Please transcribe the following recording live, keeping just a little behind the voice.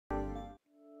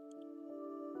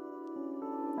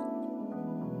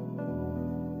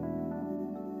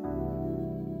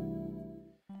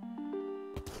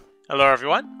Hello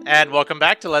everyone, and welcome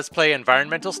back to Let's Play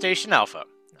Environmental Station Alpha.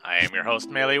 I am your host,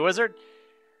 MeleeWizard.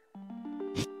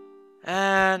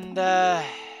 And,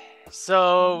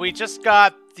 so we just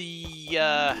got the,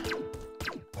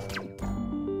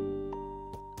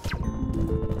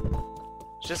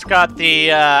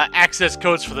 access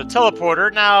codes for the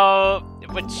teleporter now,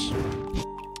 which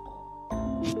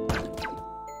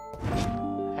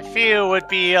I feel would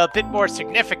be a bit more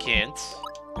significant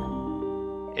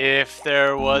if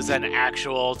there was an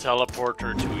actual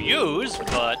teleporter to use,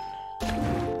 but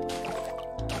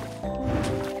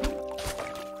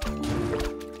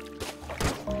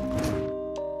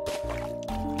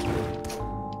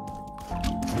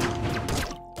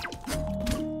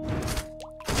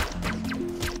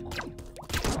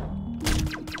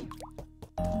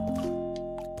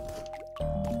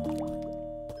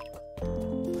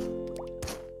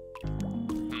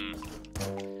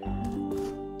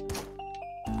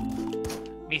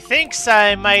methinks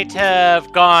I might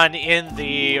have gone in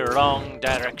the wrong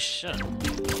direction.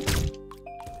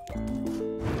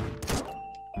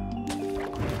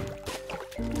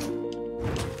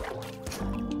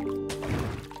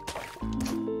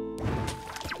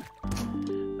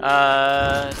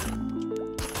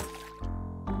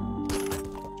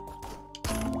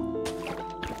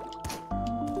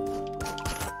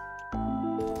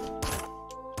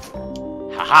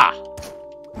 Haha.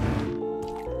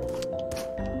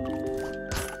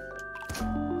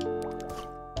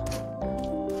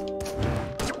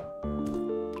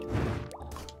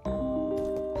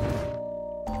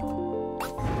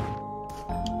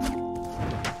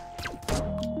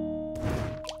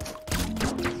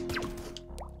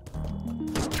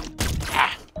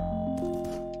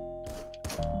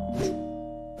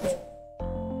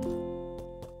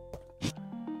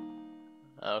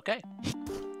 Okay.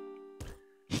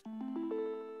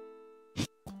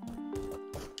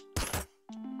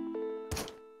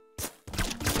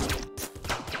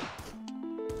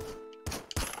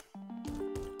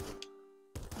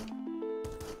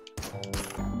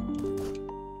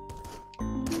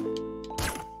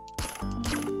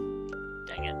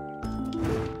 Dang it.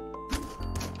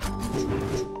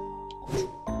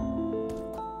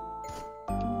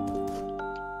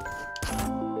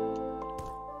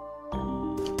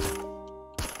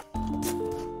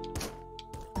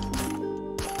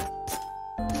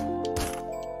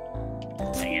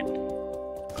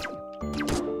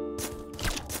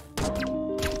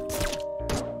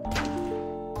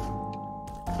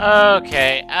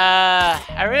 Okay,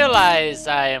 I realize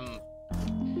I am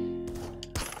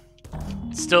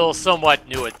still somewhat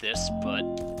new at this, but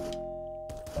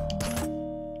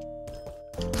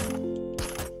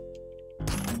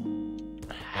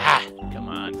come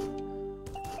on.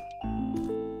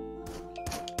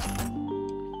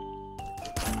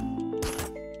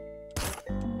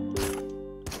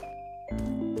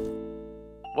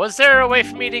 Was there a way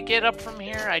for me to get up from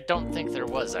here? I don't think there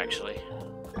was, actually.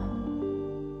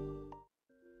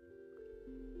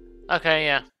 Okay,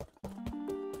 yeah.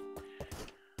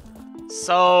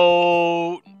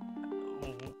 So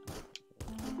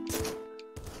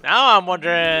now I'm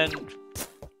wondering,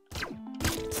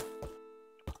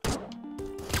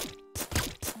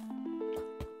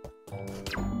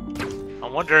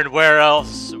 where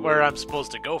I'm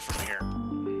supposed to go from here.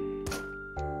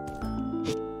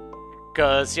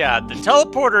 Cause yeah, the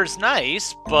teleporter's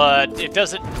nice, but it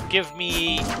doesn't give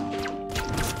me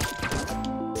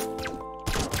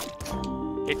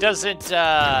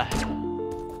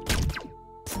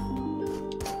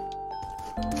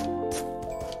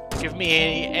give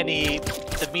me any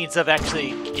the means of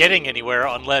actually getting anywhere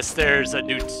unless there's a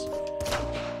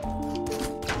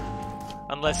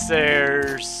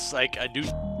like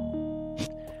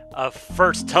a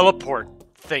first teleport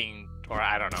thing, or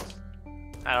I don't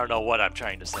know what I'm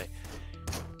trying to say.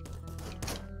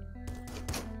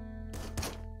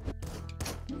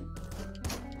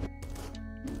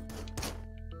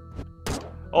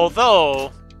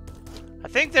 Although, I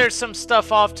think there's some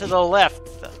stuff off to the left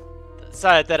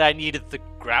side that I needed the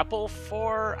grapple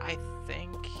for, I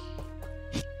think.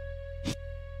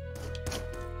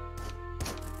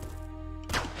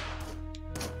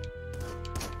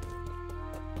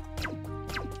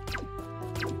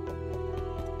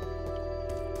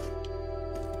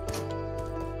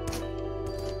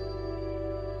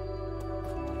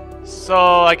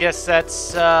 So, I guess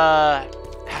that's, well,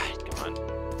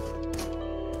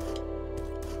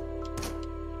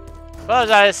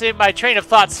 I see my train of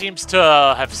thought seems to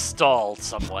have stalled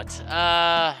somewhat.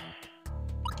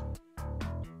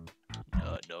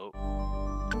 No.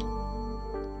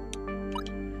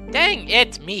 Dang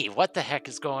it, me! What the heck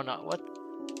is going on? What?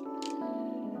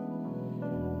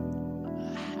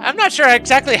 I'm not sure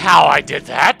exactly how I did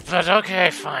that, but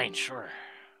okay, fine, sure.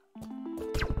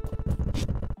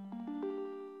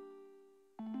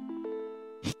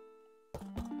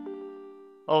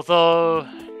 Although,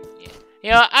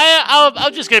 you know,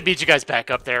 I'm just gonna beat you guys back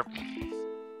up there.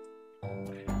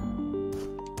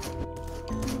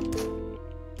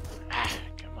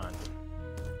 Come on.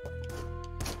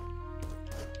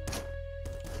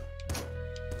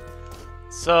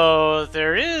 So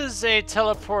there is a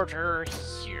teleporter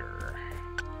here.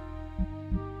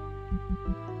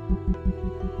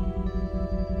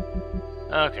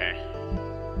 Okay.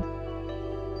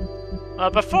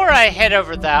 Well, before I head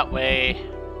over that way,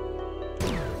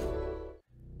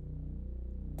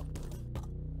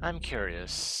 I'm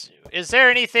curious. Is there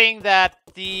anything that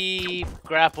the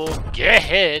grapple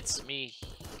gets me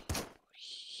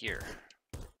here?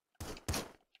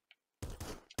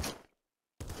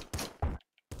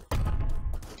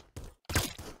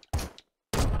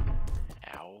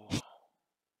 Ow.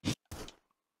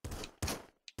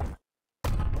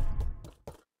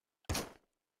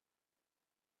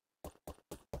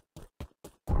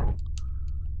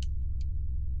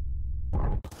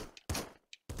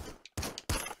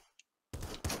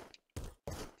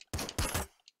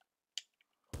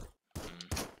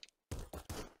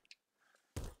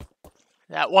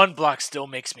 That one block still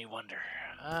makes me wonder.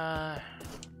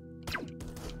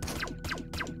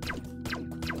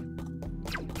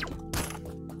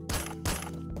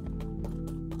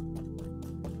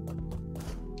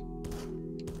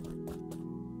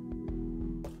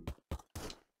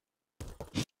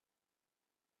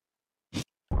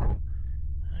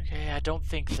 Okay, I don't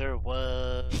think there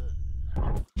was...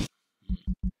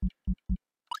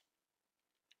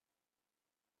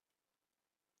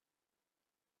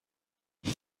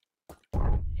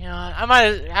 You know,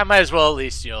 I might as well at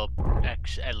least, you know,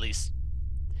 at least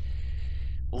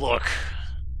look,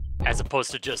 as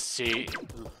opposed to just see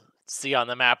on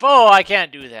the map, oh, I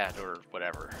can't do that, or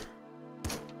whatever.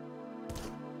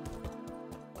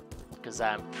 Because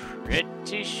I'm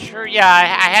pretty sure, yeah, I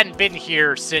hadn't been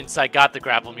here since I got the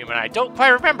grapple meme, and I don't quite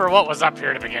remember what was up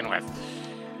here to begin with.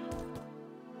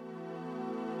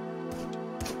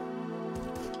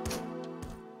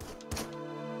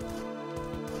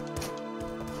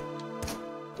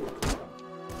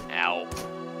 Ow.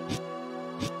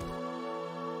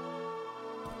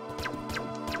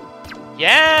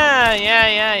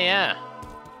 Yeah.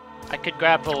 I could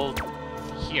grapple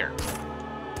here.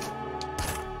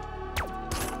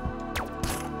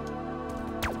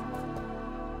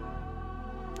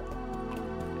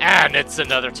 And it's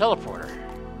another teleporter.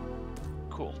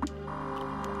 Cool.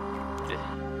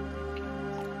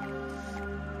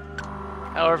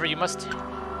 However, you must...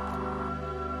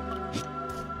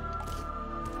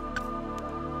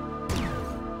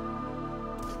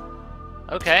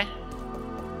 Okay.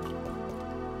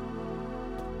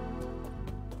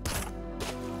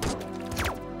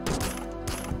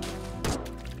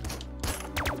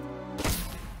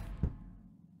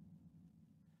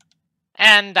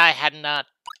 And I had not...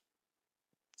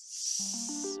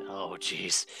 Oh,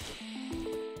 jeez.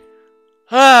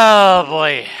 Oh,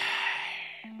 boy.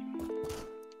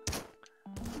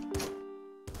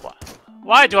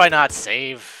 Why do I not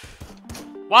save?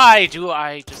 Why do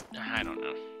I just... I don't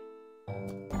know.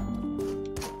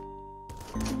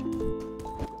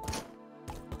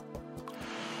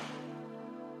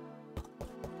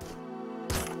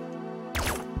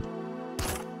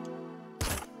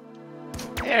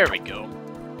 There we go.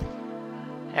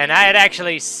 And I had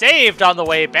actually saved on the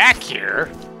way back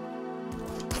here.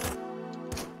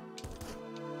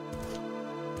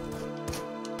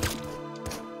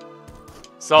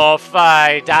 So if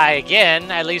I die again,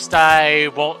 at least I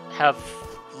won't have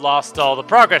lost all the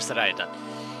progress that I had done.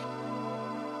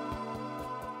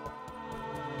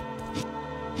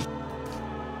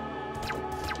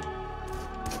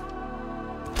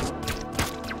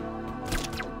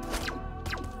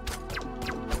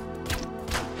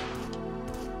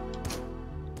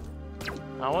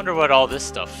 I wonder what all this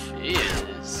stuff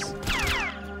is.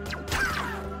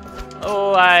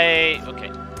 Oh,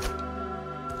 okay.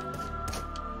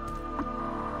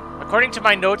 According to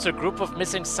my notes, a group of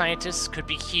missing scientists could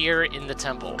be here in the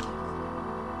temple.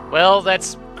 Well,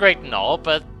 that's great and all,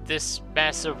 but this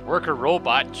massive worker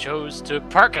robot chose to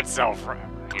park itself right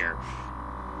here.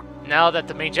 Now that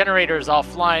the main generator is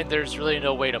offline, there's really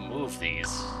no way to move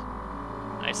these.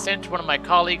 I sent one of my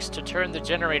colleagues to turn the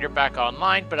generator back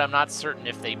online, but I'm not certain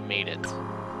if they made it.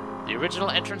 The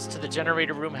original entrance to the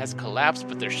generator room has collapsed,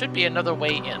 but there should be another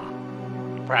way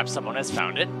in. Perhaps someone has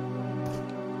found it.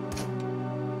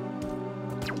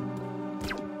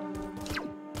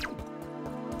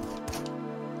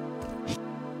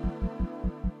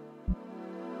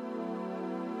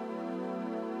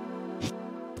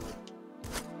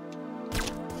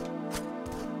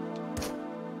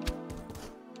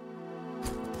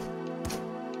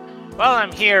 While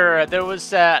I'm here, there was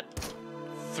that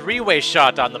three-way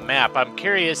shot on the map. I'm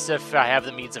curious if I have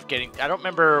the means of getting... I don't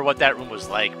remember what that room was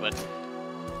like, but...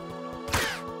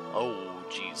 Oh,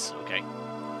 jeez. Okay.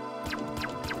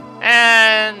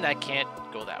 And I can't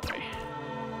go that way.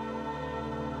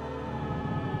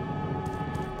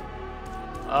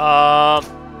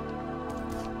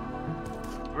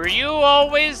 Were you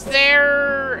always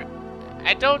there?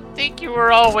 I don't think you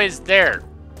were always there.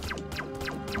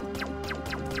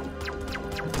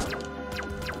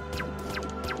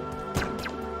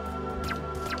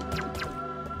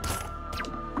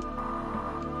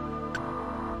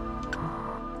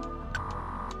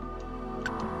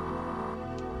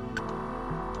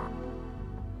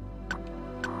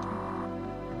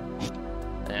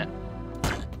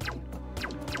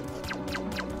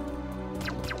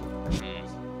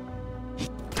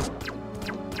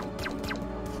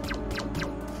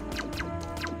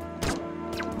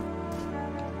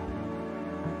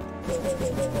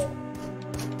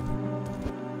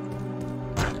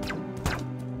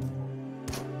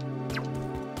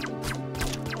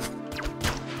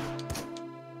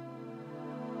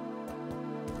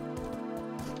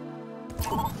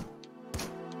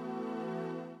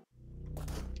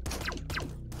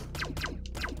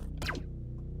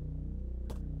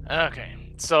 Okay,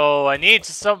 so I need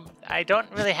some... I don't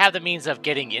really have the means of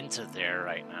getting into there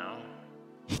right now.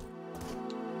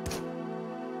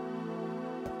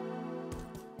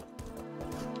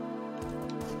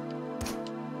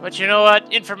 But you know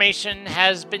what? Information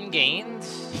has been gained,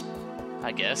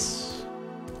 I guess.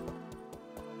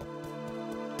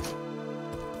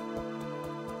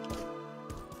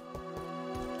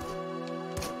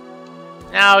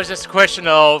 Now it's just a question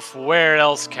of where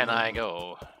else can I go?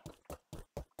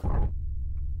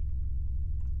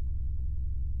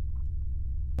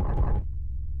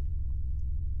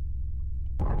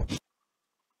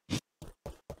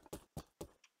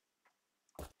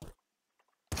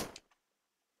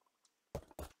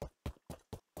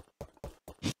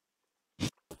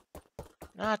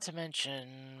 Not to mention,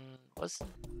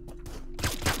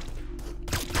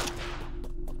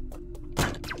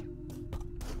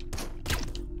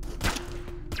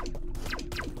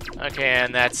 okay,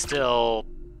 and that's still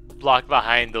blocked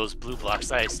behind those blue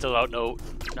blocks. I still don't know,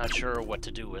 not sure what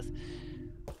to do with.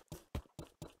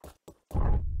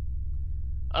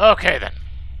 Okay then.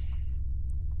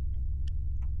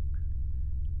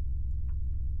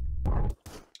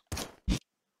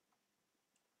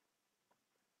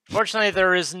 Fortunately, there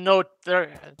are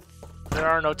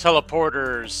no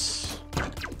teleporters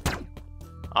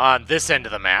on this end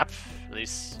of the map, at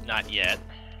least not yet.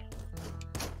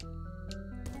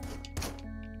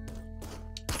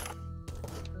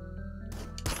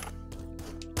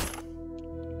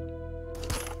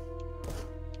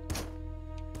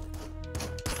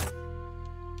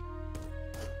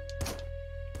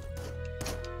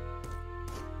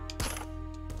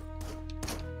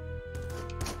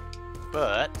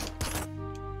 But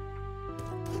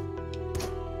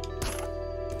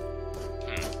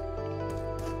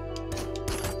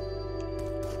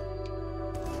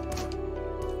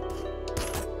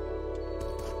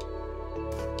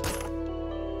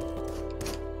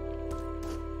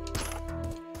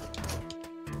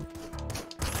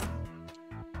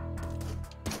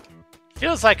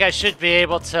feels like I should be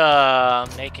able to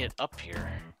make it up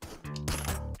here.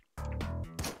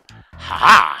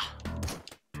 Ha-ha!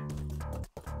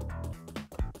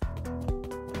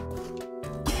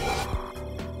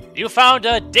 You found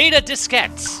a data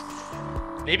diskette.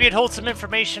 Maybe it holds some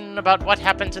information about what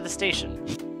happened to the station.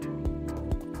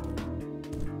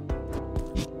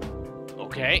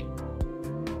 Okay.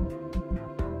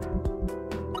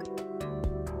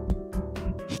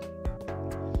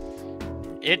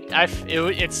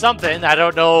 It's something. I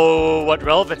don't know what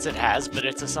relevance it has, but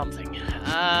it's a something.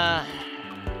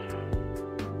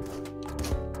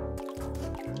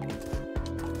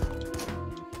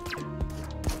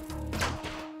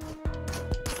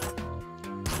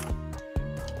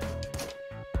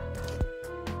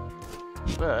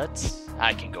 But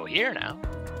I can go here now.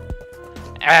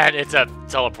 And it's a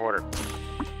teleporter.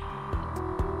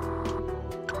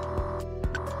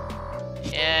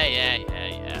 Yeah.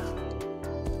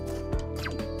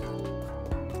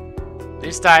 At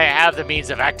least I have the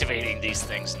means of activating these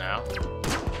things now.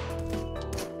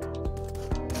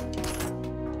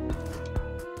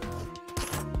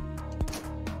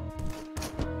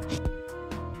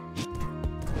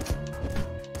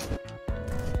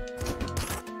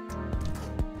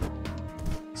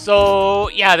 So,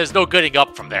 yeah, there's no getting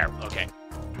up from there. Okay.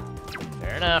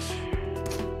 Fair enough.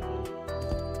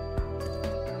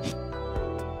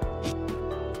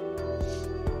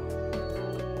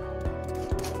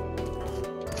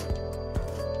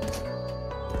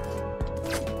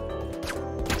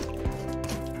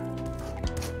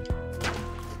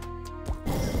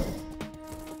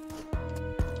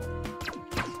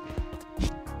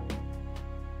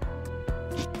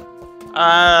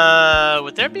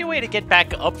 Would there be a way to get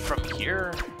back up from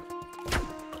here?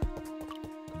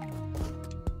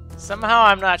 Somehow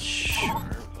I'm not sure,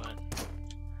 but...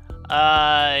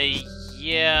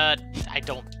 yeah, I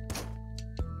don't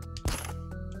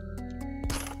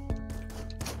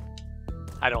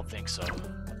think so.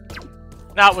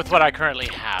 Not with what I currently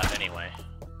have, anyway.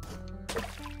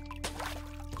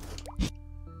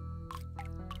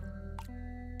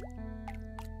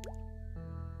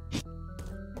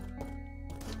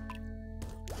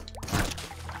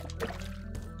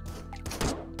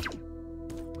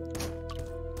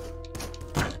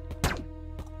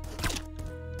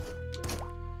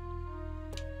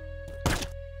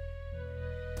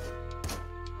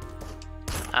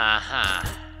 Uh-huh.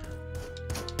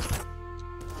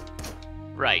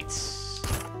 Right.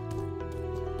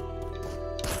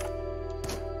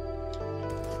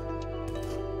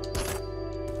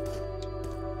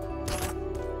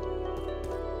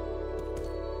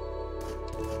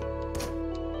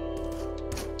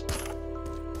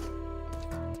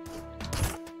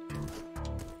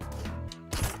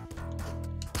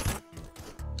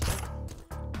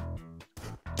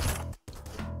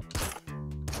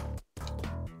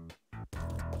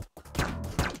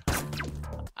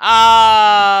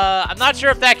 I'm not sure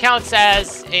if that counts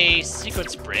as a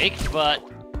sequence break, but...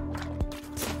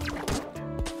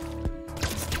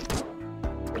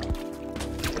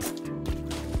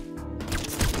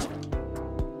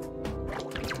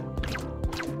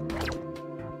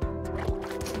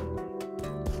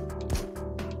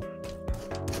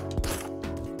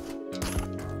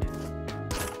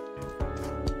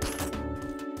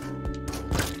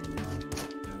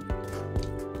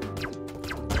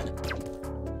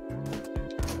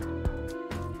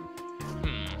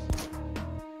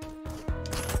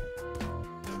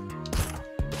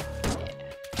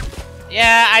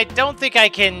 yeah, I don't think I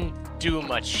can do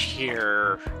much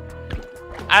here.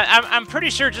 I'm pretty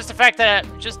sure just the fact that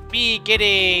just me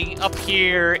getting up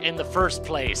here in the first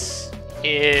place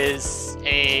is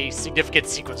a significant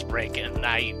sequence break, and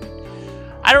I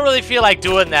don't really feel like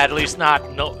doing that, at least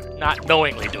not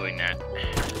knowingly doing that.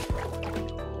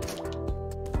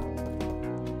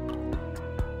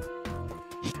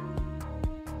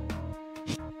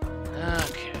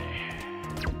 Okay.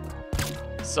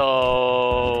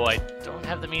 So I don't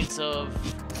have the means of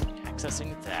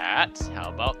accessing that. How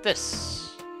about this?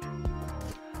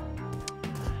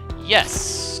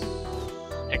 Yes.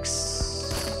 Let's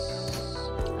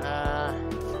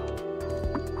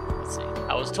see.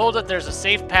 I was told that there's a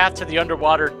safe path to the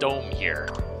underwater dome here.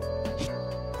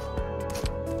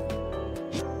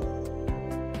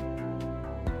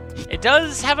 It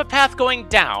does have a path going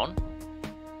down.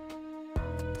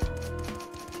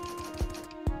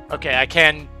 Okay, I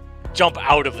can jump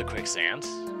out of the quicksand.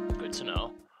 Good to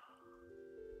know.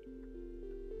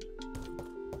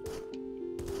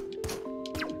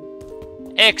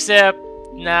 Except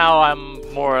now I'm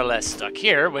more or less stuck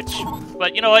here, but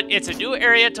you know what? It's a new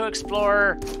area to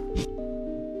explore.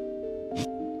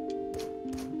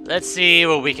 Let's see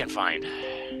what we can find.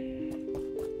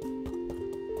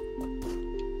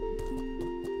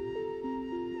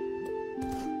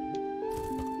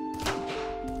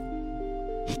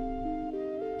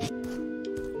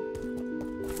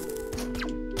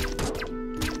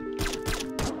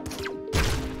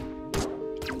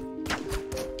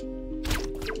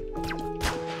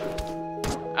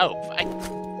 Oh, I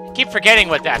keep forgetting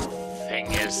what that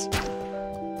thing is.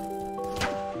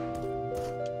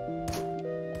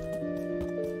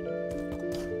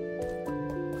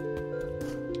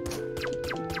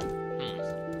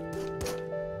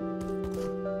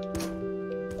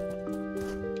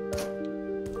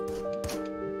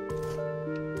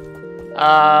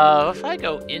 If I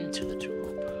go into the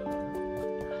tube.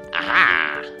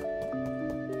 Aha!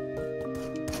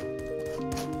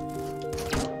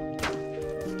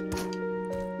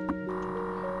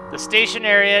 The station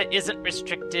area isn't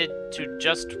restricted to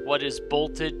just what is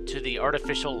bolted to the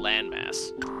artificial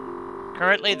landmass.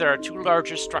 Currently, there are two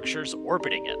larger structures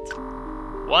orbiting it.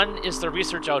 One is the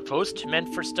research outpost,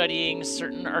 meant for studying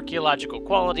certain archaeological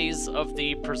qualities of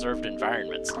the preserved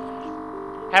environments.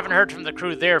 Haven't heard from the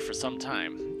crew there for some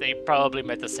time. They probably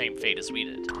met the same fate as we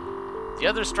did. The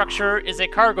other structure is a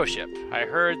cargo ship. I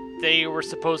heard they were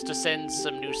supposed to send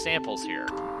some new samples here.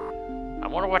 I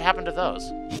wonder what happened to those.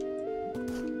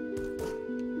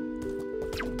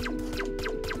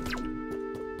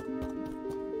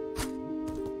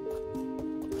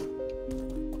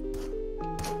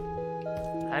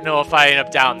 I know if I end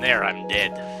up down there, I'm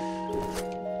dead.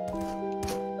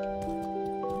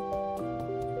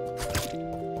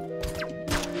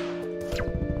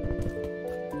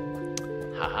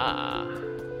 Haha.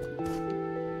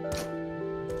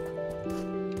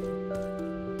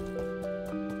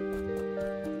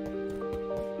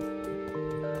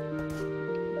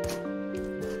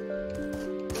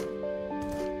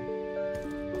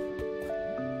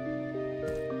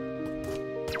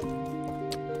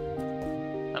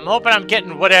 I'm hoping I'm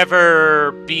getting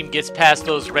whatever beam gets past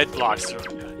those red blocks,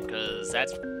 because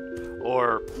that's...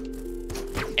 or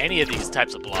any of these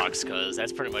types of blocks, because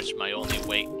that's pretty much my only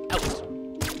way out.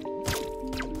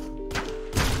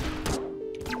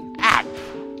 Ah!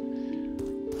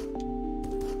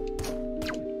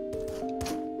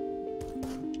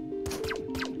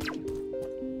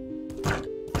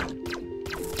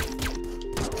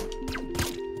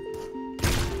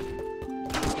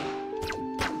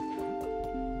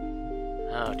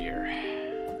 Oh dear.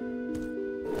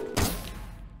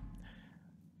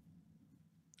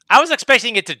 I was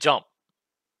expecting it to jump.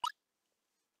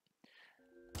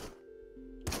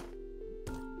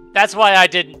 That's why I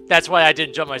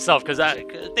didn't jump myself, because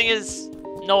the thing is,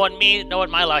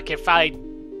 knowing my luck, if I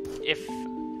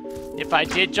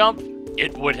did jump,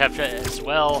 it would have as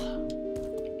well,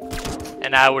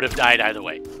 and I would have died either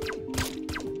way.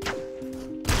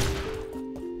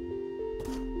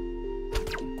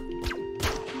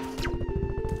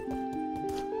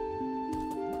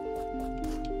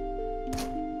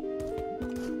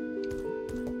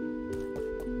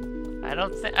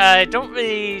 I don't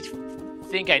really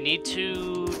think I need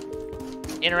to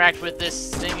interact with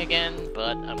this thing again,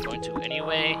 but I'm going to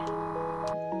anyway.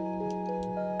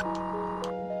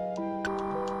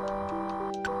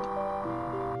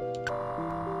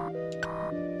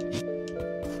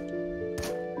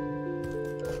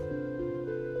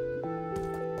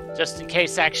 Just in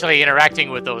case actually interacting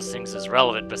with those things is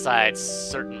relevant besides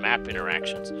certain map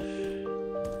interactions.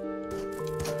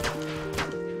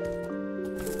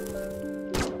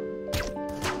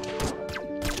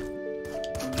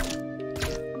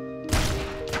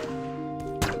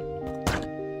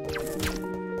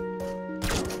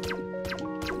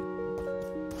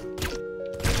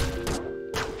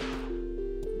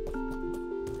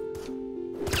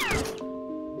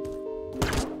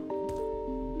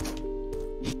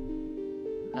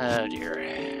 Oh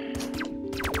dear.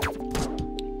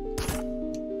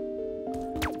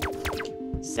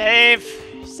 Save!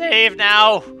 Save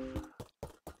now!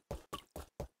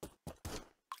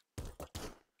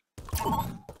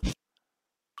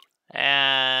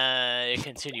 And it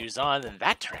continues on in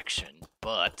that direction,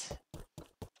 but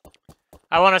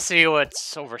I want to see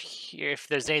what's over here, if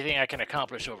there's anything I can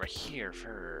accomplish over here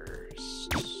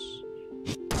first.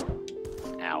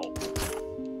 Ow.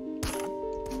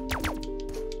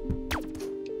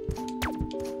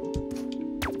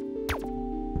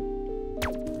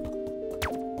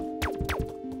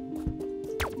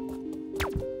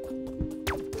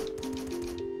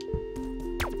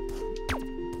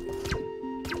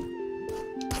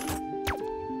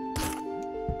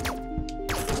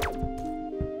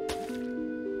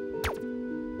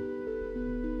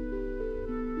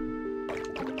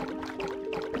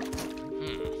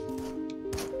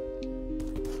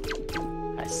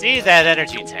 See that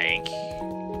energy tank,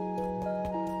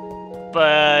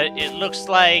 but it looks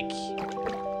like,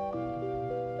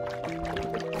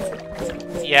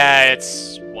 yeah,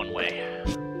 it's one way.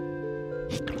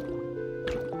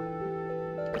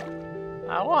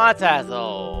 I want that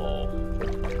though.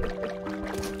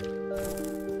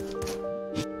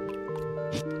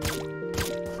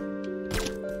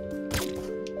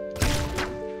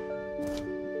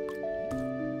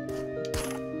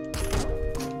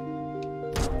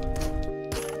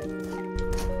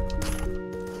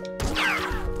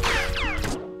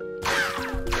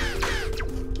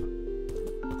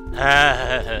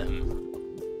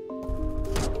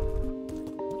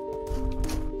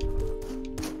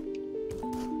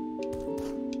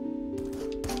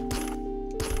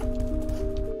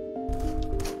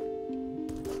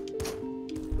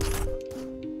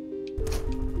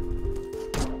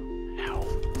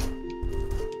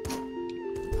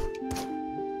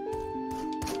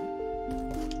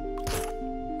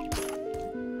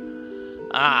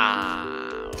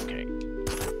 Okay.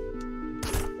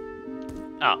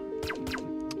 Oh.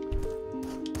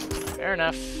 Fair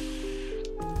enough.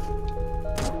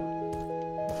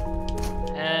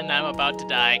 And I'm about to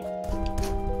die.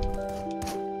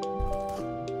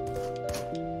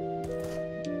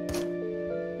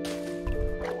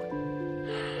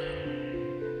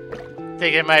 I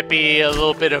think it might be a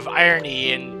little bit of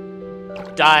irony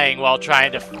in dying while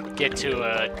trying to get to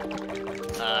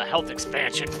a health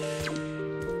expansion.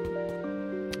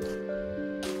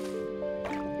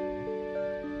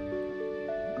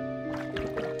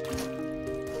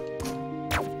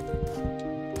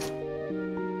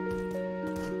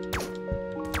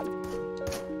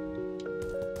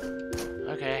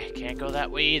 Okay, can't go that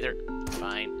way either.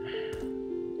 Fine.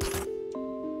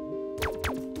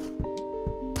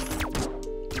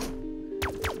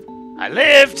 I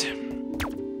lived!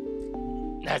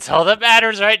 That's all that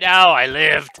matters right now. I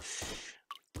lived.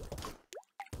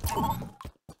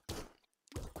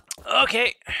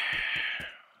 Okay.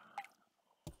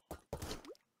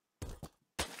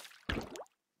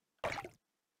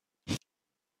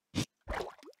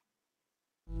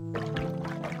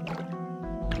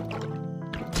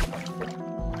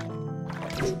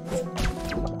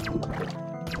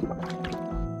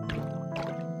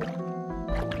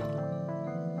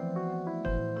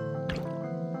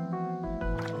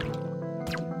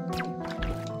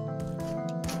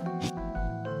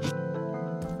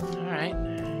 Alright.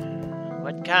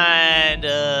 What kind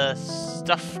of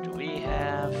stuff do we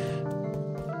have?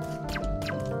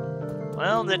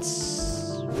 Well,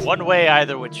 that's one way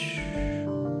either which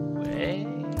way.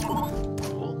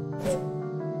 Cool.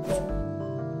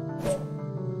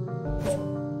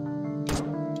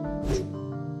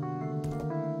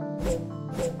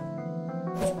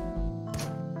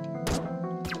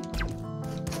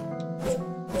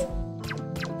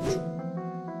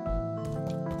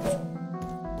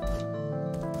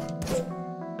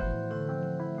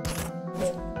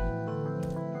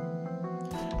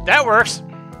 That works.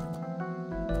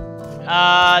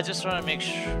 Just want to make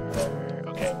sure.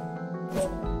 Okay.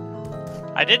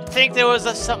 I didn't think there was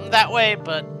something that way,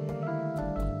 but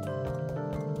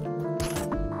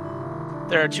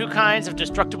there are two kinds of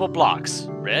destructible blocks,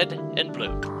 red and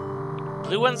blue.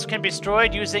 Blue ones can be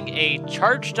destroyed using a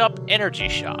charged-up energy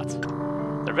shot.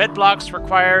 The red blocks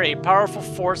require a powerful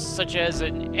force such as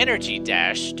an energy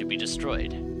dash to be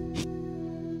destroyed.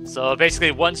 So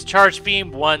basically, one's charge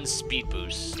beam, one's speed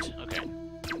boost. Okay.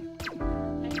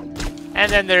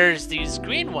 And then there's these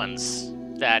green ones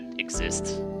that exist.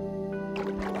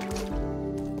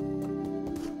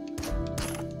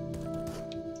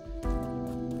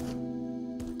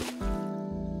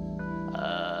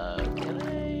 Can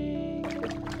I?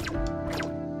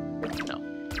 No.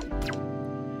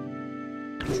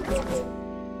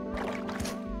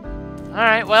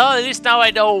 Alright, well, at least now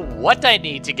I know what I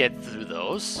need to get through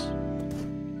those.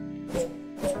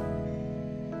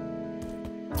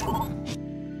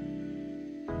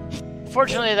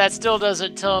 Fortunately, that still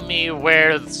doesn't tell me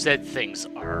where said things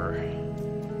are.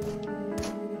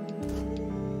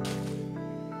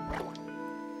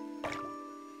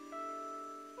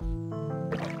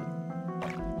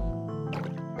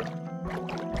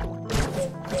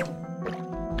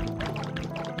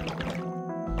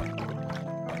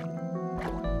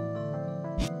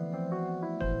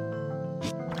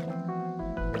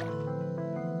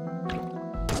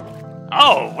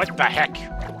 Oh, what the heck?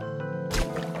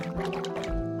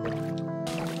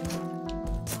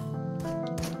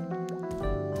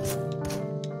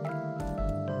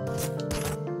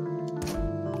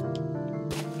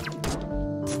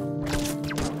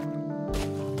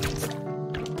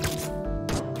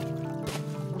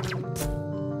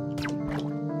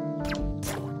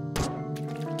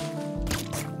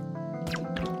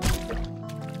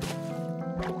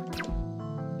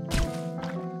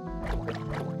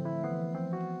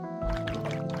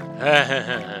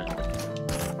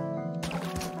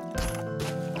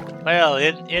 Well,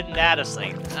 isn't that a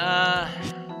thing?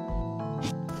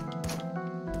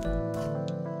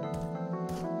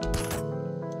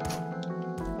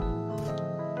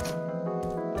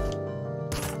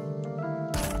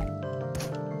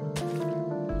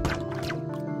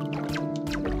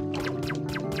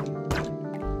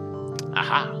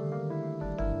 Aha.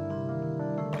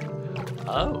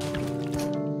 Oh.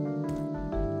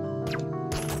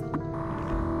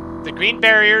 The green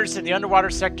barriers in the underwater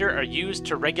sector are used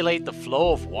to regulate the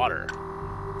flow of water.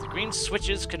 The green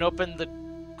switches can open the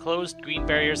closed green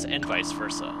barriers and vice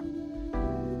versa.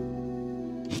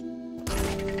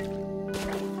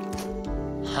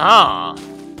 Huh.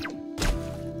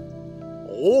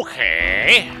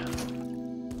 Okay.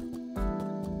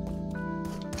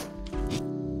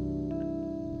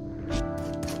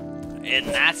 And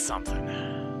that's something.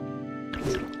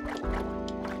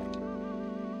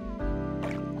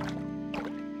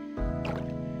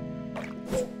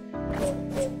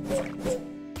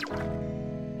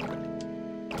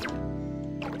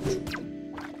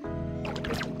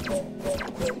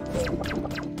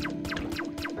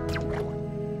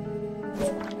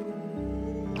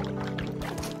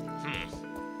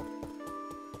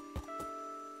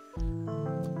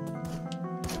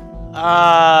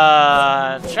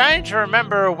 Trying to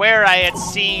remember where I had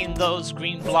seen those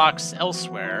green blocks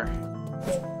elsewhere.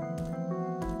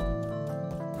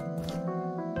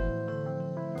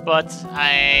 But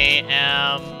I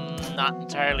am not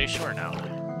entirely sure now.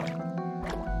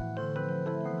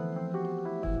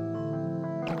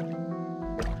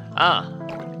 Ah.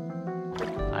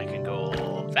 I can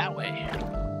go that way.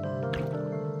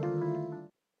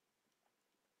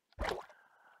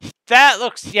 That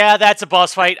looks... Yeah, that's a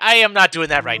boss fight. I am not doing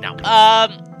that right now.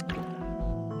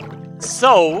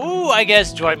 So, I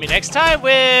guess join me next time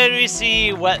when we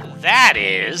see what that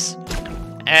is.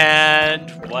 And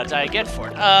what I get for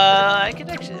it. I can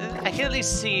at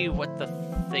least see what the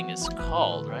thing is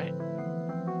called, right?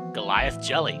 Goliath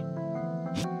Jelly.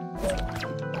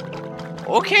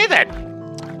 Okay then.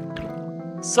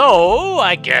 So,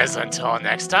 I guess until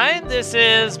next time, this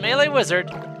is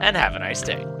MeleeWizard, and have a nice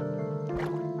day.